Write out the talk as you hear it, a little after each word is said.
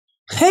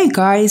Hey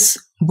guys,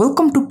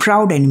 welcome to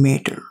Proud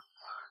Animator.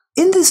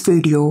 In this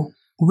video,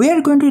 we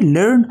are going to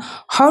learn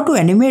how to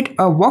animate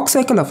a walk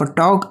cycle of a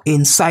dog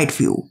in side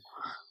view.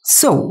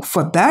 So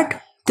for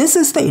that, this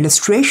is the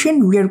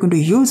illustration we are going to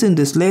use in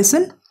this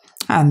lesson,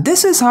 and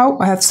this is how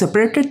I have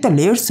separated the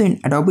layers in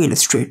Adobe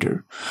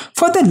Illustrator.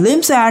 For the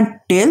limbs and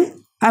tail,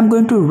 I'm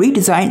going to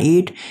redesign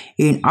it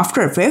in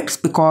After Effects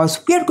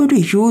because we are going to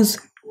use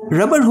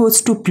rubber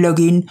hose to plug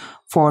in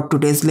for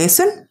today's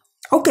lesson.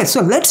 Okay,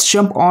 so let's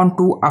jump on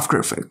to After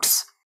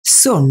Effects.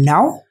 So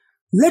now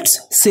let's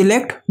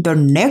select the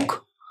neck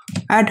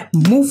and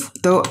move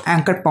the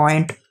anchor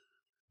point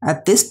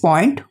at this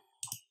point.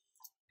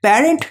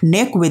 Parent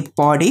neck with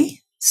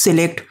body,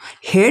 select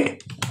head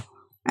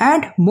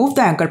and move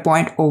the anchor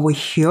point over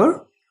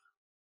here.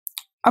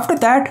 After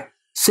that,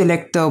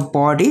 select the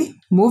body,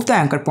 move the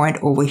anchor point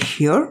over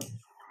here.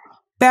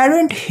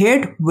 Parent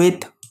head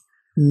with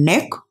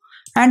neck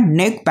and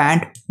neck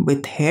band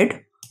with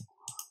head.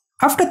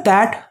 After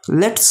that,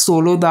 let's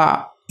solo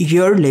the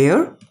ear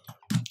layer.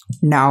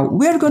 Now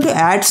we are going to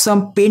add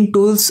some pin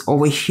tools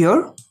over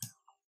here.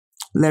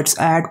 Let's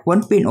add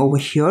one pin over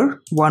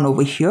here, one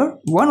over here,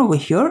 one over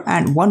here,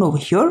 and one over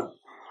here.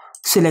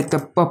 Select the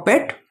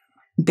puppet,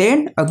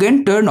 then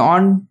again turn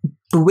on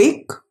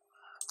tweak.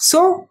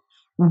 So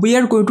we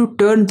are going to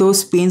turn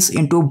those pins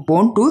into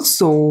bone tools.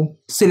 So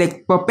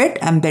select puppet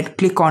and then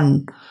click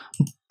on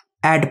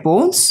add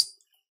bones.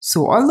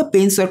 So all the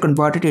pins are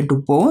converted into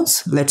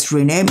bones. Let's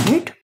rename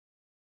it.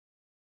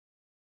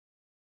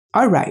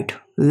 Alright,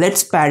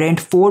 let's parent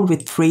 4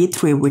 with 3,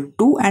 3 with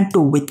 2, and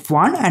 2 with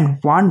 1, and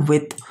 1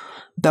 with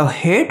the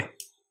head.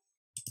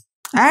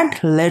 And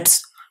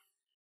let's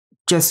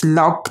just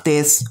lock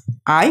this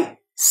eye,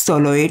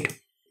 solo it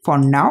for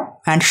now,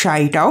 and shy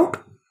it out.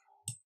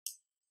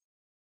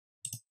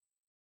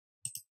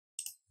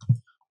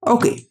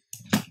 Okay.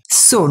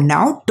 So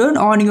now turn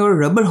on your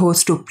rubber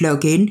hose to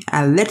plug in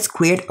and let's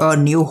create a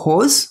new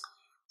hose.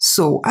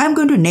 So I'm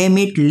going to name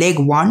it leg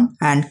 1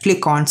 and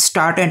click on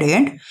start and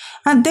end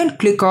and then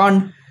click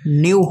on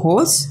new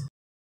hose.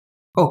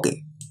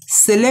 Okay,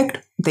 select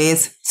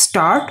this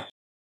start,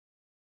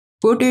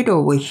 put it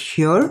over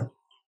here,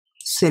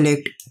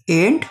 select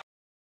end,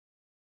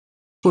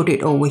 put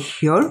it over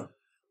here,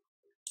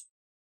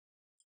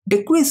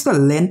 decrease the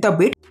length a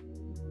bit.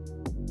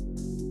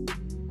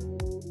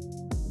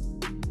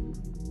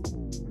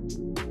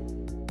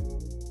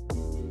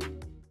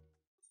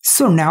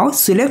 So now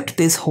select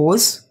this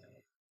hose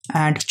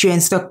and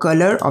change the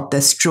color of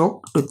the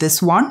stroke to this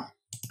one.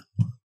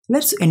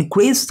 Let's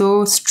increase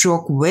the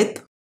stroke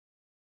width.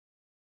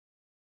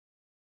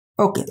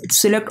 Okay,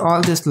 select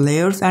all these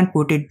layers and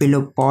put it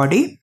below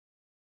body.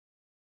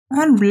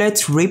 And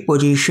let's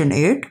reposition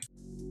it.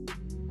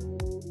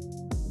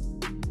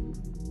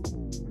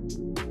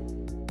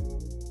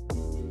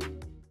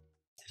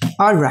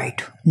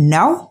 Alright,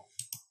 now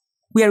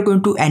we are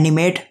going to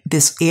animate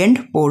this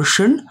end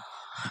portion.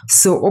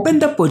 So open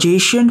the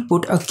position,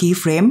 put a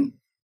keyframe.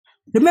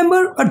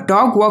 Remember, a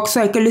dog walk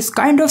cycle is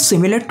kind of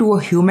similar to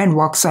a human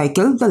walk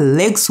cycle. The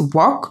legs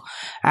walk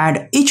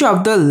and each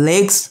of the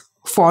legs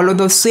follow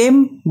the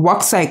same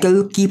walk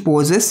cycle key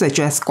poses such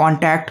as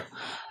contact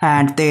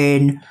and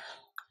then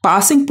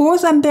passing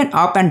pose and then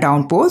up and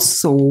down pose.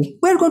 So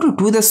we're going to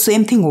do the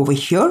same thing over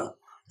here.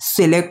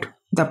 Select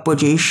the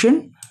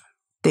position,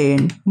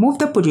 then move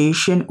the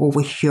position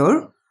over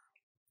here.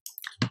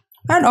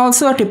 And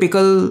also a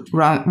typical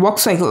walk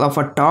cycle of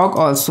a dog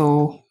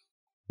also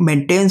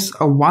maintains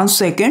a 1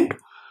 second.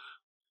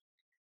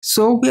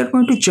 So we are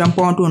going to jump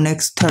on to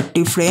next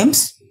 30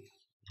 frames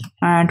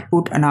and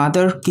put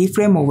another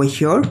keyframe over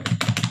here.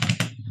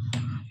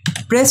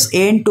 Press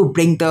end to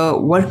bring the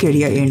work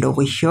area end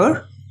over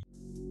here.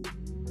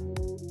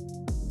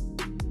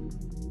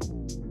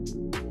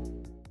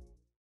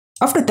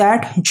 After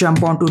that,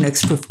 jump on to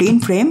next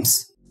 15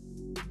 frames.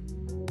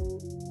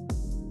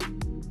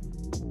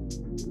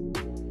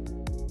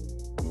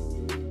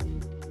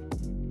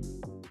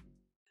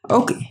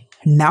 Okay,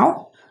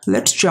 now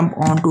let's jump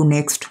on to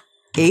next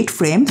 8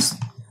 frames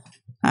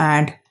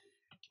and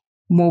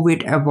move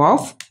it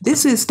above.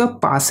 This is the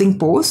passing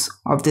pose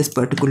of this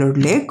particular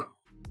leg.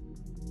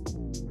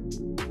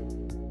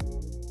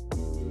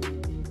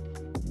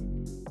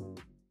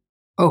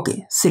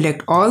 Okay,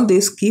 select all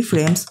these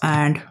keyframes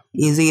and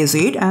easy as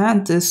it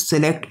and just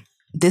select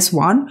this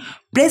one.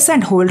 Press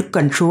and hold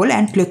Ctrl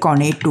and click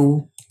on it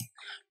to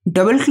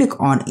double click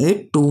on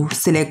it to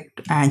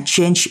select and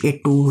change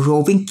it to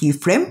roving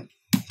keyframe.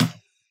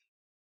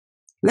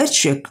 Let's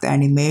check the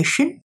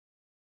animation.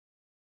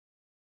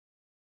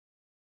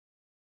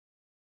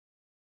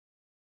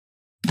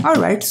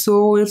 Alright,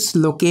 so it's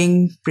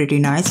looking pretty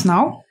nice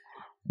now.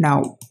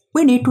 Now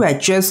we need to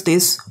adjust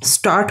this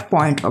start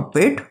point a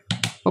bit.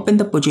 Open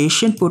the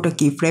position, put a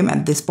keyframe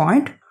at this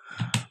point.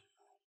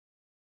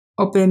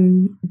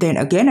 Open, then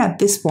again at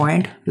this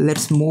point,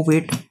 let's move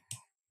it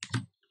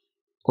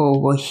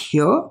over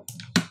here.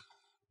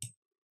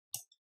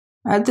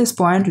 At this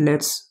point,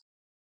 let's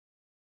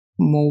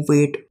move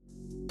it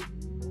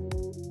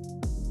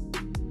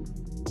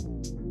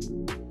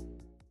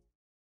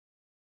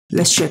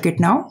Let's check it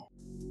now.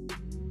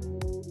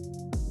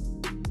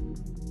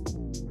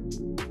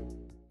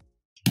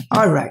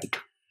 Alright,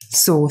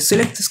 so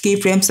select the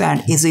keyframes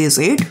and easy is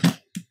it.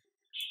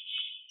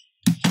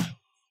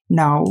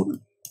 Now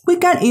we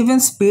can even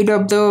speed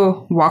up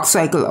the walk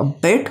cycle a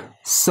bit.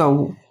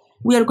 So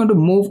we are going to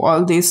move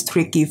all these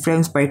 3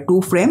 keyframes by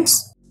 2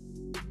 frames.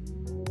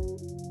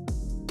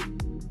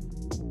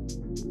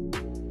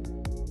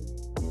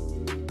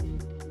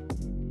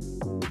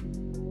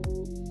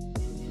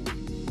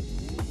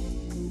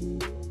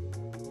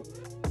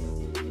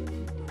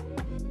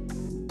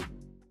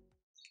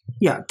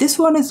 Yeah, this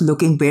one is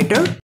looking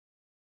better.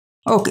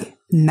 Okay,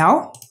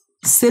 now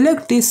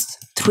select these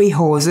 3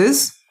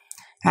 hoses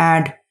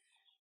and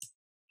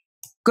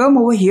come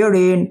over here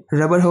in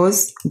rubber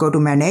hose, go to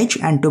manage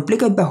and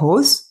duplicate the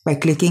hose by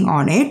clicking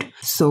on it.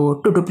 So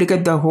to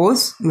duplicate the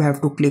hose, you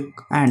have to click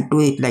and do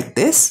it like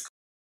this.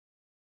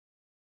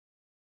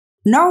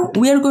 Now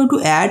we are going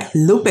to add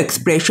loop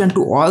expression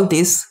to all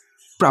these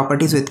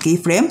properties with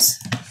keyframes.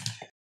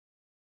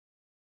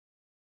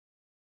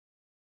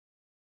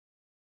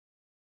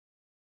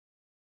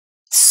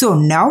 So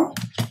now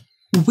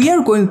we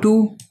are going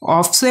to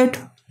offset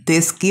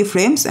these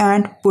keyframes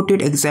and put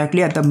it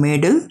exactly at the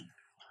middle,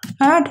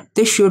 and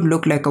this should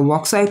look like a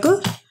walk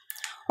cycle.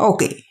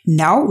 Okay,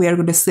 now we are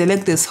going to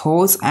select this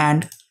hose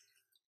and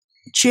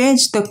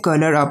change the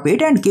color a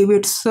bit and give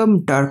it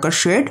some darker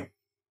shade.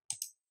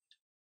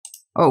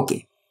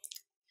 Okay,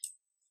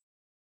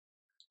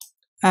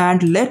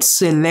 and let's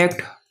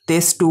select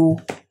these 2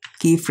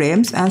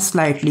 keyframes and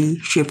slightly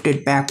shift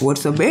it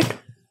backwards a bit.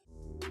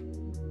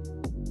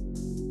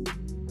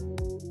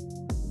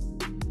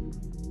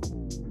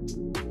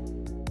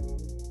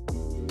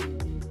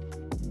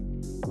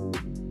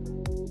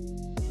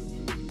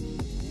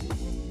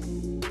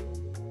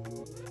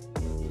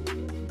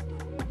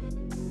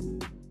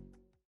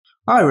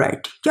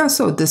 Alright, yeah,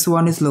 so this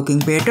one is looking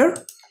better.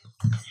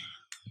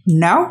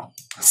 Now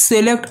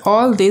select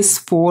all these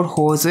 4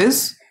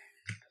 hoses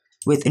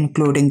with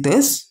including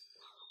this.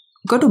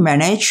 Go to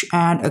manage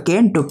and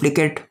again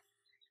duplicate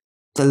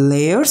the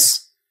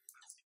layers.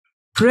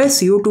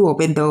 Press U to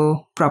open the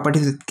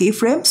properties with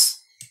keyframes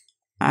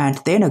and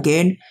then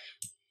again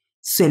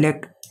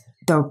select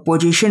the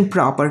position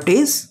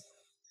properties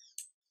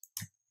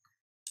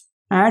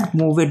and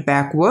move it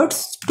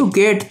backwards to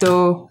get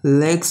the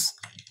legs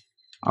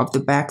of the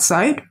back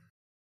side.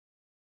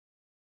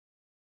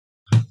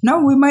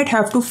 Now we might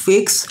have to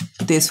fix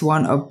this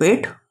one a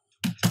bit.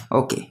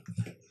 Okay,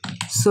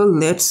 so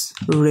let's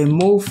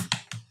remove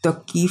the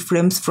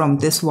keyframes from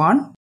this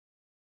one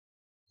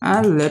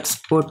and let's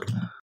put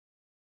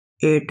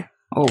it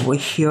over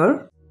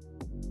here.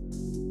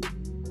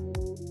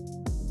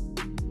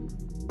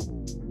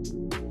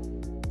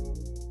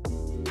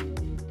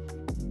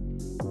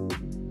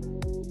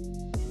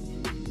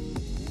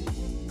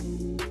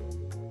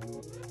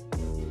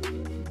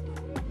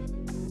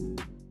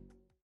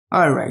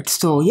 Alright,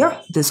 so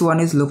yeah, this one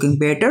is looking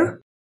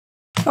better.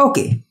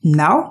 Okay,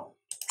 now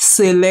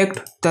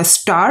select the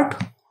start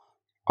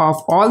of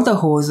all the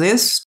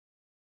hoses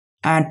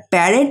and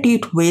parent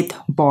it with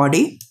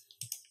body.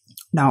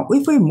 Now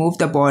if we move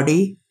the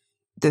body,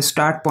 the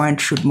start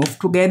point should move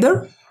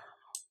together.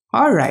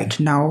 Alright,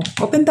 now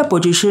open the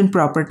position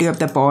property of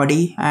the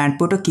body and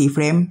put a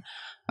keyframe.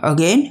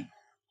 Again,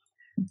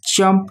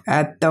 jump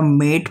at the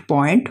mid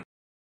point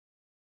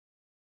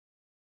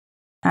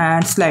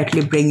and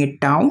slightly bring it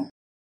down.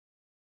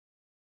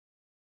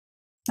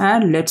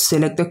 And let's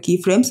select the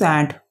keyframes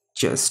and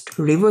just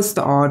reverse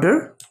the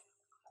order.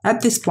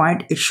 At this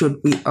point, it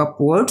should be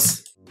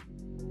upwards.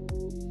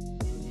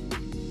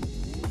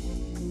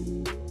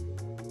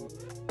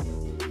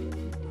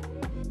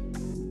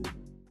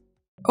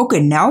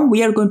 Okay, now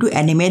we are going to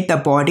animate the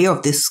body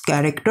of this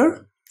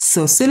character.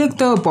 So select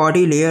the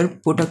body layer,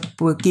 put a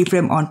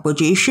keyframe on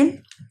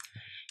position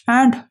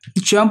and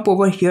jump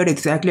over here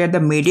exactly at the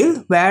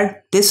middle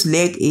where this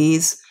leg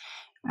is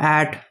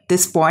at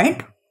this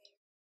point.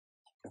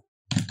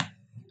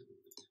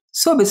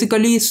 So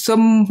basically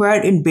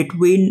somewhere in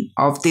between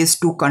of these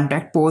 2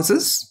 contact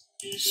poses.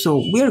 So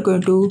we are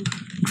going to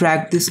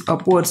drag this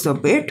upwards a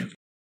bit.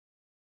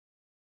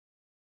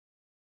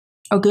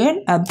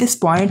 Again, at this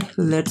point,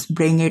 let's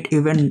bring it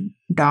even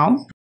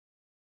down.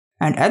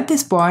 And at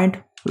this point,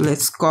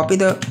 let's copy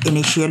the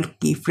initial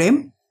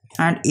keyframe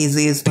and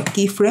erase the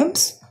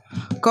keyframes.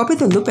 Copy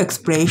the loop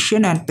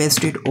expression and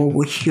paste it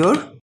over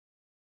here.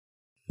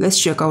 Let's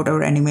check out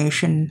our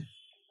animation.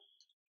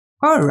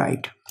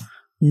 Alright,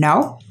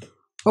 now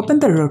open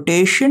the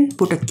rotation,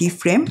 put a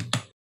keyframe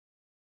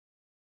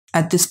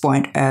at this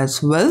point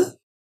as well.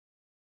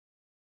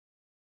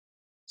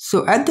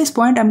 So at this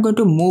point, I'm going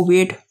to move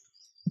it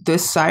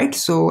this side.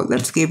 So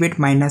let's give it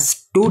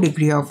 -2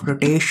 degree of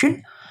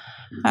rotation.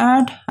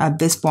 And at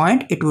this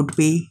point, it would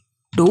be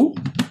 2.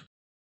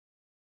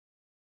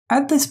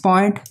 At this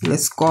point,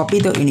 let's copy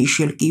the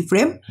initial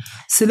keyframe,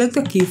 select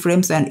the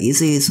keyframes and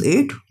erase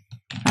it,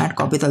 and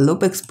copy the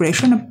loop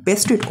expression and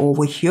paste it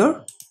over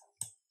here.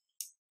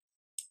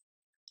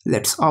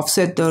 Let's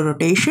offset the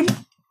rotation.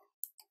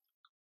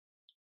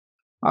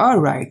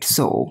 Alright,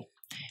 so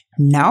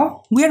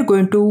now we are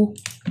going to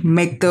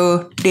make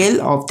the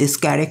tail of this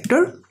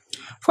character.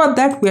 For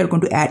that we are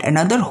going to add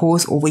another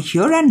hose over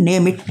here and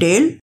name it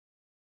tail.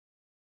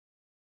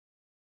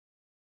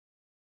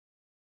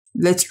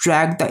 Let's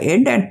drag the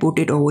end and put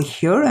it over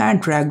here and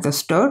drag the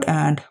start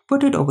and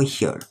put it over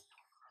here.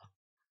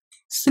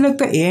 Select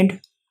the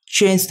end,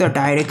 change the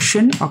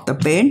direction of the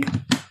bend.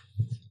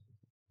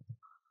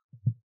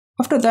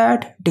 After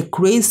that,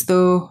 decrease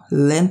the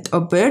length a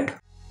bit.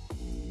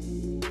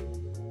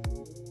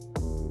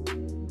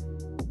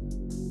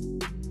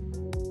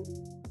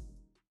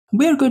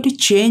 We are going to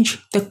change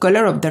the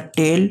color of the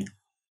tail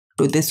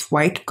to this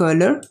white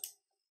color.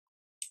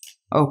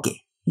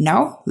 Okay,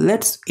 now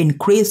let's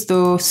increase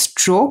the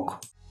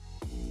stroke.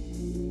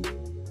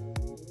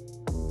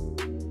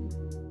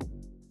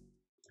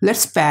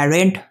 Let's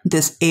parent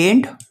this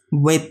end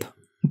with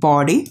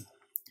body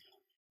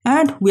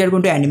and we are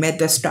going to animate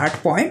the start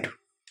point.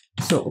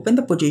 So open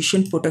the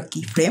position, put a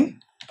keyframe.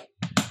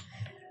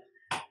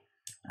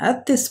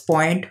 At this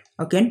point,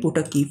 again put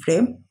a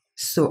keyframe.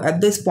 So at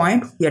this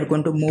point, we are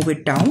going to move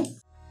it down.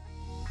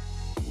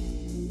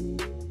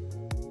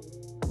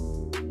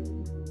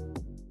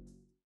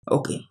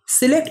 Okay,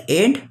 select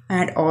end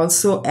and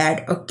also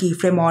add a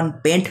keyframe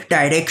on bend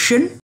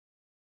direction.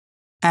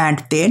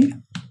 And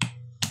then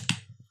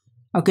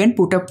again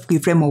put a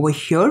keyframe over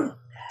here.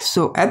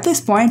 So at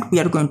this point,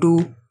 we are going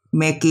to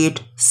make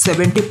it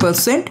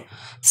 70%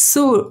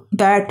 so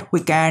that we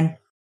can.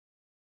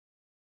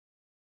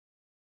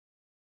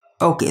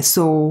 Okay,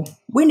 so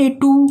we need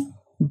to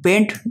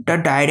bend the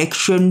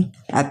direction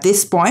at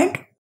this point.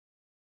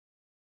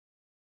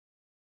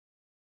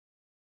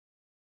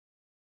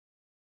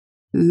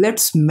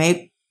 Let's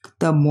make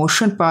the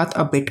motion path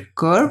a bit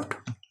curved.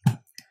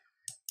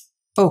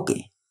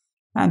 Okay,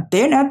 and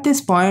then at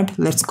this point,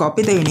 let's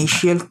copy the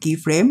initial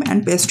keyframe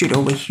and paste it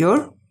over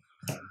here.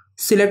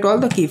 Select all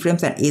the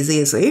keyframes and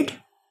erase it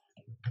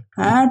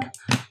and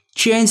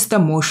change the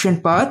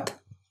motion path.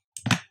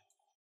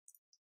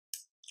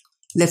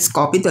 Let's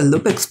copy the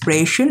loop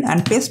expression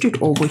and paste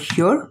it over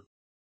here.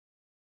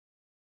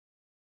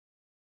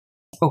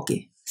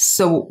 Okay,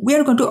 so we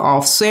are going to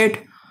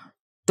offset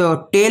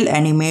the tail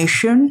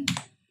animation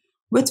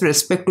with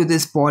respect to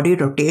this body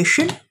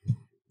rotation.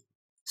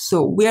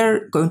 So we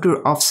are going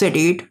to offset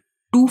it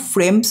 2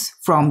 frames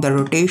from the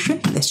rotation.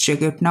 Let's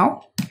check it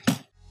now.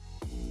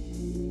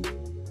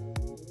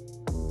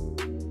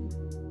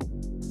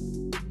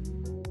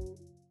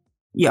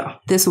 Yeah,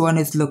 this one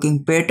is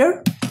looking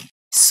better.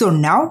 So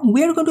now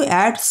we are going to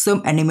add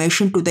some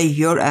animation to the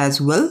ear as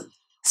well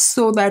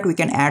so that we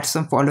can add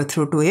some follow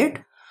through to it.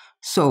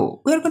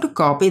 So we are going to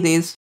copy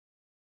these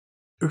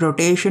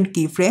rotation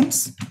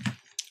keyframes,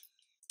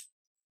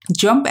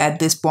 jump at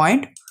this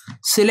point,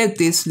 select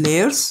these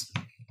layers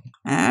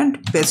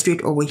and paste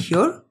it over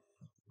here.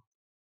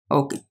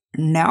 Okay,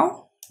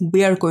 now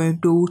we are going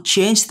to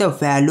change the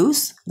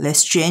values.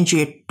 Let's change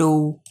it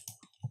to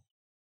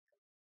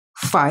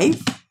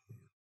 5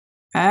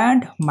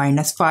 and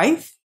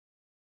 -5.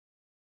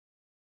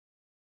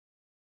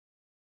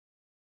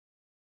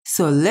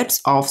 So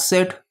let's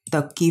offset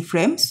the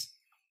keyframes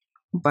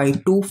by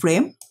 2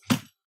 frames.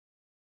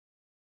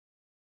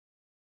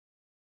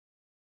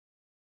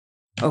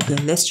 Okay,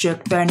 let's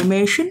check the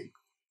animation.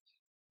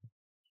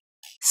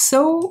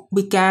 So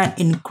we can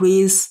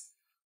increase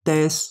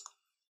the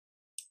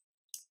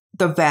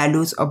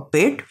values a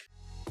bit.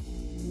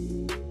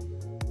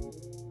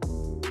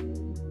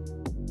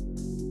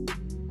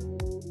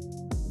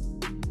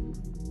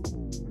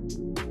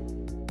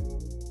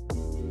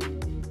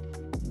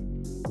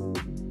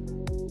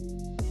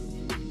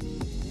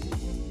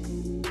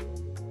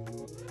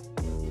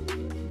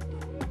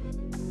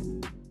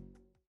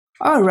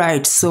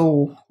 Alright,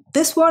 so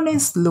this one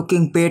is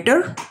looking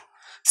better.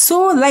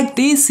 So like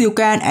this, you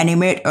can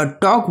animate a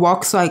dog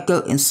walk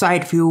cycle in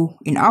side view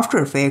in After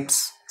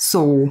Effects.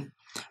 So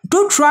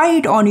do try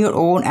it on your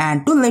own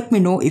and do let me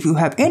know if you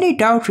have any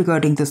doubt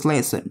regarding this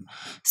lesson.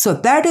 So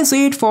that is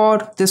it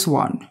for this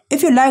one.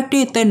 If you liked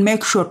it, then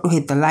make sure to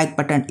hit the like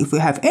button. If you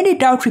have any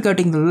doubt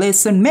regarding the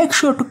lesson, make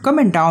sure to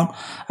comment down.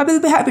 I will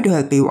be happy to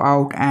help you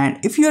out. And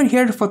if you are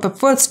here for the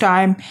first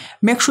time,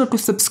 make sure to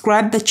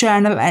subscribe the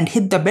channel and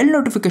hit the bell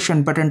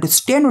notification button to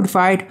stay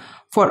notified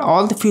for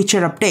all the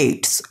future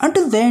updates.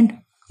 Until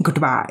then,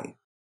 goodbye.